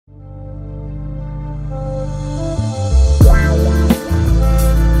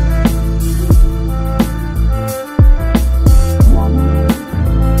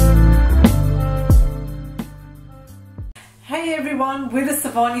with the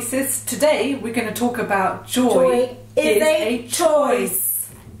SavaniSis. Today we're going to talk about joy. Joy is a choice.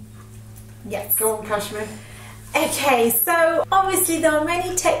 Yes. Go on, Kashmir. Okay, so obviously there are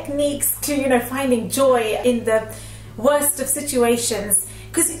many techniques to, finding joy in the worst of situations.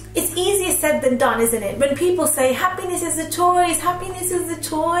 Because it's easier said than done, isn't it? When people say happiness is a choice, happiness is a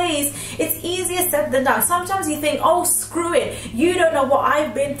choice, it's easier said than done. Sometimes you think, oh, screw it. You don't know what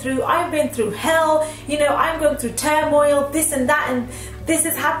I've been through. I've been through hell. I'm going through turmoil, this and that, and this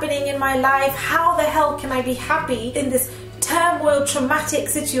is happening in my life. How the hell can I be happy in this turmoil, traumatic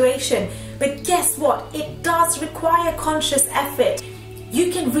situation? But guess what? It does require conscious effort. You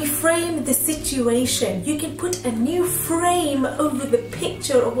can reframe the situation. You can put a new frame over the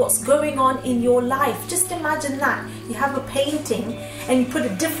picture of what's going on in your life. Just imagine that. You have a painting and you put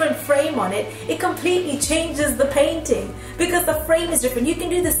a different frame on it. It completely changes the painting because the frame is different. You can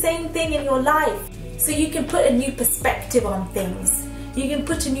do the same thing in your life. So you can put a new perspective on things. You can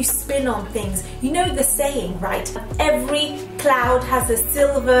put a new spin on things. You know the saying, right? Every cloud has a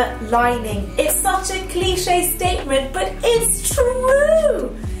silver lining. It's such a cliche statement, but it's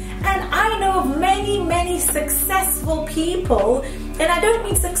true. And I know of many, many successful people, and I don't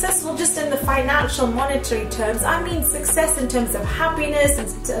mean successful just in the financial, monetary terms. I mean success in terms of happiness,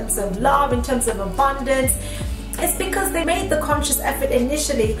 in terms of love, in terms of abundance. It's because they made the conscious effort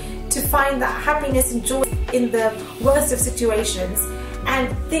initially to find that happiness and joy in the worst of situations,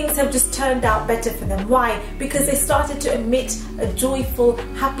 and things have just turned out better for them. Why? Because they started to emit a joyful,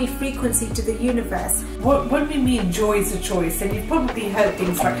 happy frequency to the universe. When we mean joy is a choice, and you've probably heard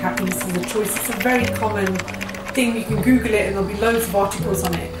things like happiness is a choice, it's a very common thing. You can Google it and there'll be loads of articles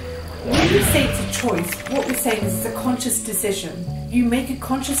on it. When we say it's a choice, what we're saying is it's a conscious decision. You make a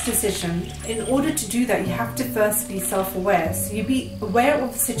conscious decision. In order to do that, you have to first be self-aware. So you be aware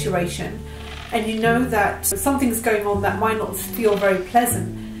of the situation, and you know that something's going on that might not feel very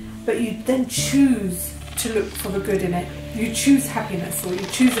pleasant, but you then choose to look for the good in it. You choose happiness, or you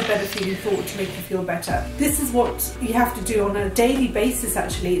choose a better feeling thought to make you feel better. This is what you have to do on a daily basis,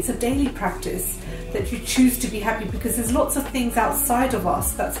 actually. It's a daily practice that you choose to be happy, because there's lots of things outside of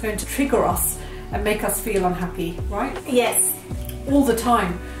us that's going to trigger us and make us feel unhappy, right? Yes. All the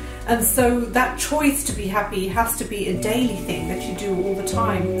time. And so that choice to be happy has to be a daily thing that you do all the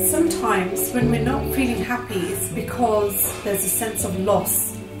time. Sometimes when we're not feeling happy, it's because there's a sense of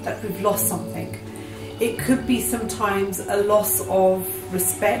loss, that we've lost something. It could be sometimes a loss of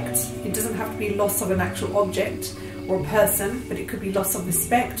respect. It doesn't have to be loss of an actual object or a person, but it could be loss of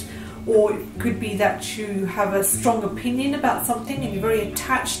respect. Or it could be that you have a strong opinion about something and you're very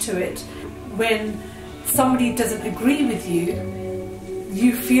attached to it. When somebody doesn't agree with you,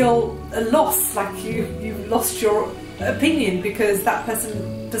 you feel a loss, like you've lost your opinion because that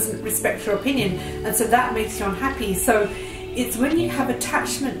person doesn't respect your opinion, and so that makes you unhappy. So it's when you have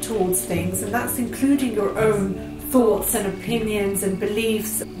attachment towards things, and that's including your own thoughts and opinions and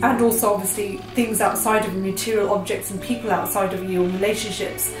beliefs, and also obviously things outside of you, material objects and people outside of you, and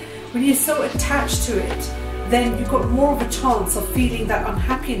relationships. When you're so attached to it, then you've got more of a chance of feeling that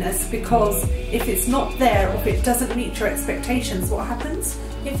unhappiness, because if it's not there, or if it doesn't meet your expectations, what happens?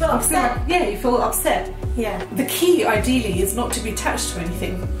 You feel upset. You feel upset. Yeah. The key, ideally, is not to be attached to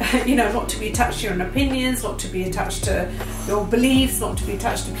anything. Not to be attached to your own opinions, not to be attached to your beliefs, not to be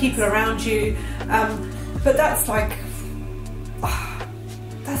attached to people around you. But that's like,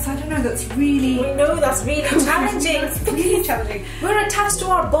 I don't know, that's really... We know that's really challenging. It's really challenging. We're attached to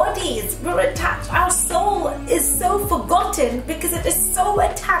our bodies. Our soul is so forgotten because it is so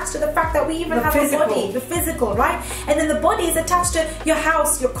attached to the fact that we even have a body, the physical, right? And then the body is attached to your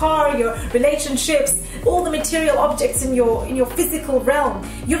house, your car, your relationships, all the material objects in your physical realm.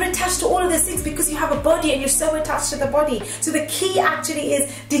 You're attached to all of these things because you have a body and you're so attached to the body. So the key actually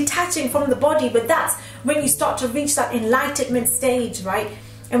is detaching from the body, but that's when you start to reach that enlightenment stage, right?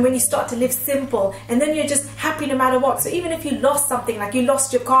 And when you start to live simple, and then you're just happy no matter what. So even if you lost something, like you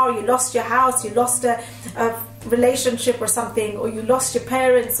lost your car, you lost your house, you lost a relationship or something, or you lost your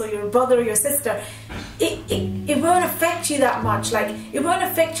parents or your brother or your sister, it won't affect you that much. Like, it won't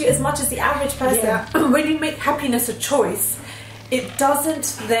affect you as much as the average person. Yeah. When you make happiness a choice, it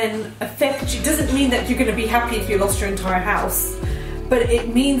doesn't then affect you. It doesn't mean that you're going to be happy if you lost your entire house, but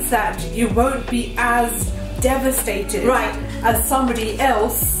it means that you won't be as devastated, right, as somebody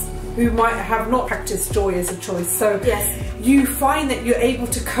else who might have not practiced joy as a choice. So yes, you find that you're able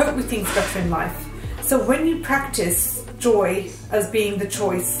to cope with things better in life. So when you practice joy as being the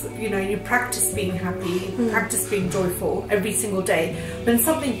choice, you practice being happy, practice being joyful every single day. When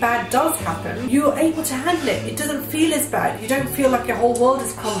something bad does happen, you're able to handle it. It doesn't feel as bad. You don't feel like your whole world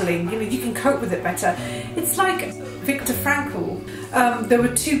is crumbling. You can cope with it better. It's like Viktor Frankl. There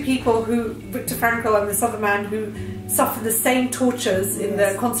were two people who, Viktor Frankl and this other man, who suffered the same tortures in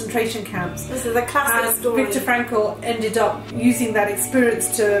the concentration camps. This is a classic story. Viktor Frankl ended up using that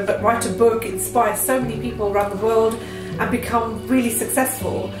experience to write a book, inspire so many people around the world, and become really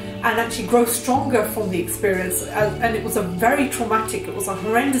successful and actually grow stronger from the experience. And it was a very traumatic, it was a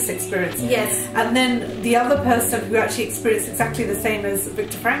horrendous experience. Yes. And then the other person who actually experienced exactly the same as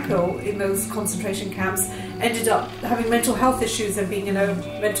Viktor Frankl in those concentration camps ended up having mental health issues and being in a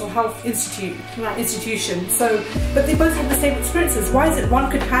mental health institution. So, but they both had the same experiences. Why is it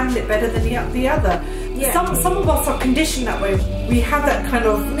one could handle it better than the other? Yeah. Some of us are conditioned that way. We have that kind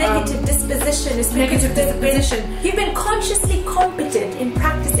of negative disposition. You've been consciously competent in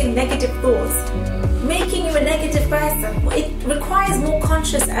practicing negative thoughts, making you a negative person. It requires more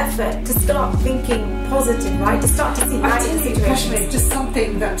conscious effort to start thinking positive, right? To start to see light in situations. Just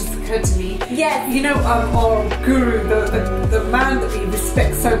something that just occurred to me. Yes. You know, our guru, the man that we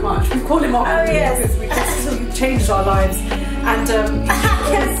respect so much, we call him our guru because we just changed our lives. And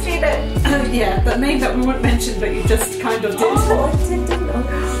yes, you know. Yeah, the name that we won't mention, but you just kind of did. Oh, I didn't know.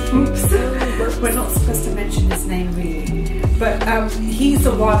 Oops. We're not supposed to mention his name really, but he's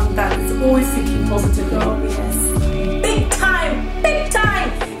the one that is always thinking positively. Oh yes, big time, big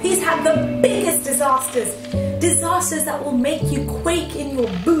time. He's had the biggest disasters that will make you quake in your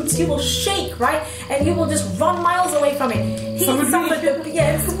boots. You will shake, right, and you will just run miles away from it. He suffered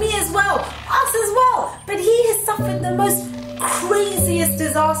it's me as well, us as well. But he has suffered the most craziest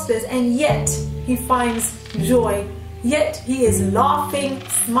disasters, and yet he finds joy. Yet he is laughing,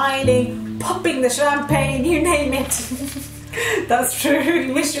 smiling, popping the champagne, you name it. That's true.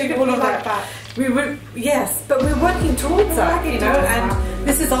 We wish we could all like that. Yes, but we're working towards that, you know, and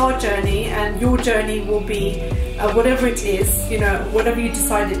this is our journey, and your journey will be whatever it is, you know, whatever you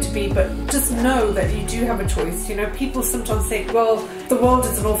decide it to be. But just know that you do have a choice. You know, people sometimes think, well, the world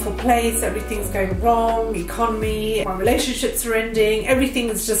is an awful place, everything's going wrong, economy, my relationships are ending, everything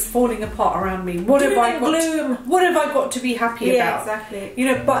is just falling apart around me. What have I got to be happy about? Exactly. You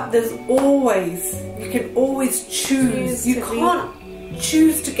know, but there's always, you can always choose. You can't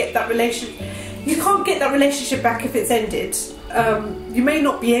choose to get that relationship. You can't get that relationship back if it's ended. You may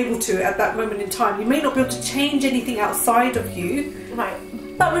not be able to at that moment in time. You may not be able to change anything outside of you. Right.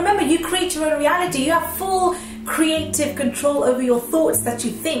 But remember, you create your own reality. You have full creative control over your thoughts that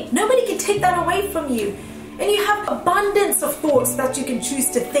you think. Nobody can take that away from you. And you have abundance of thoughts that you can choose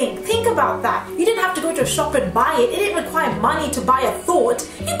to think. Think about that. You didn't have to go to a shop and buy it. It didn't require money to buy a thought.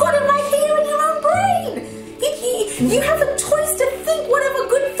 You got it right here in your own brain. You have a choice to think whatever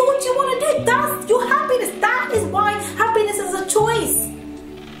good thoughts you want to do. That's your happiness. That is why happiness is a choice.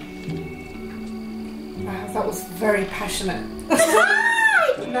 Wow, that was very passionate.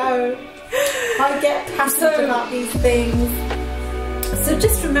 No, I get passionate about these things. So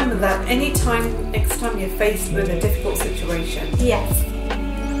just remember that next time you're faced with a difficult situation, yes,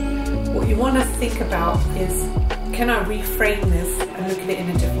 what you want to think about is, can I reframe this and look at it in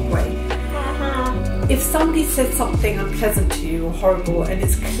a different way? If somebody said something unpleasant to you or horrible, and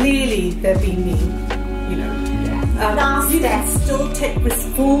it's clearly they're being mean, you know, you can still take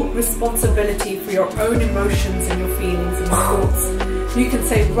full responsibility for your own emotions and your feelings and your thoughts. You can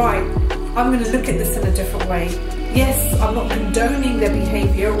say, right, I'm going to look at this in a different way. Yes, I'm not condoning their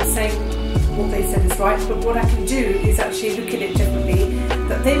behaviour or saying what they said is right, but what I can do is actually look at it differently.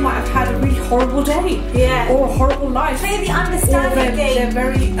 That they might have had a really horrible day, or a horrible life. Play the understanding game. They're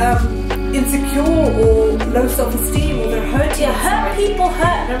very insecure or low self-esteem, or they're hurting. Yeah, hurt people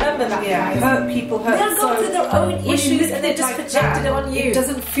hurt. Remember that. Yeah, hurt people hurt. They'll go through their own issues and they just projected it on you. It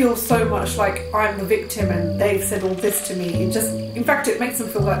doesn't feel so much like I'm the victim and they've said all this to me. It just, in fact, it makes them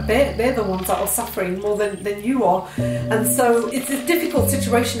feel like they're the ones that are suffering more than you are. And so it's a difficult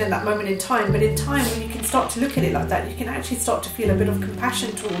situation in that moment in time. But in time, when you can start to look at it like that, you can actually start to feel a bit of compassion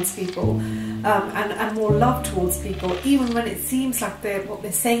towards people, and more love towards people, even when it seems like what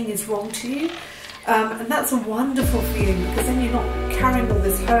they're saying is wrong to you. And that's a wonderful feeling, because then you're not carrying all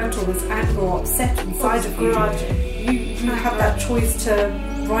this hurt or this anger or upset inside of you. You have that choice to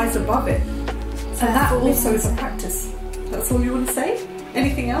rise above it. And that also is a practice. That's all you want to say?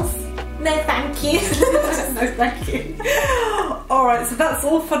 Anything else? No, thank you. No, thank you. Alright, so that's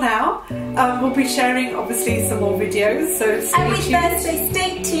all for now. We'll be sharing, obviously, some more videos. So every Thursday,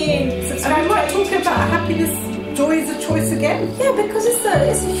 stay tuned. Subscribe. And we might talk about happiness, joy is a choice again. Yeah, because it's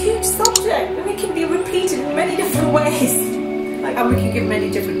a huge subject and it can be repeated in many different ways. And we can give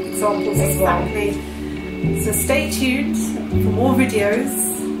many different examples as well. So stay tuned for more videos.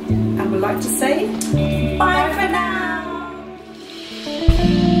 And we'd like to say bye for now.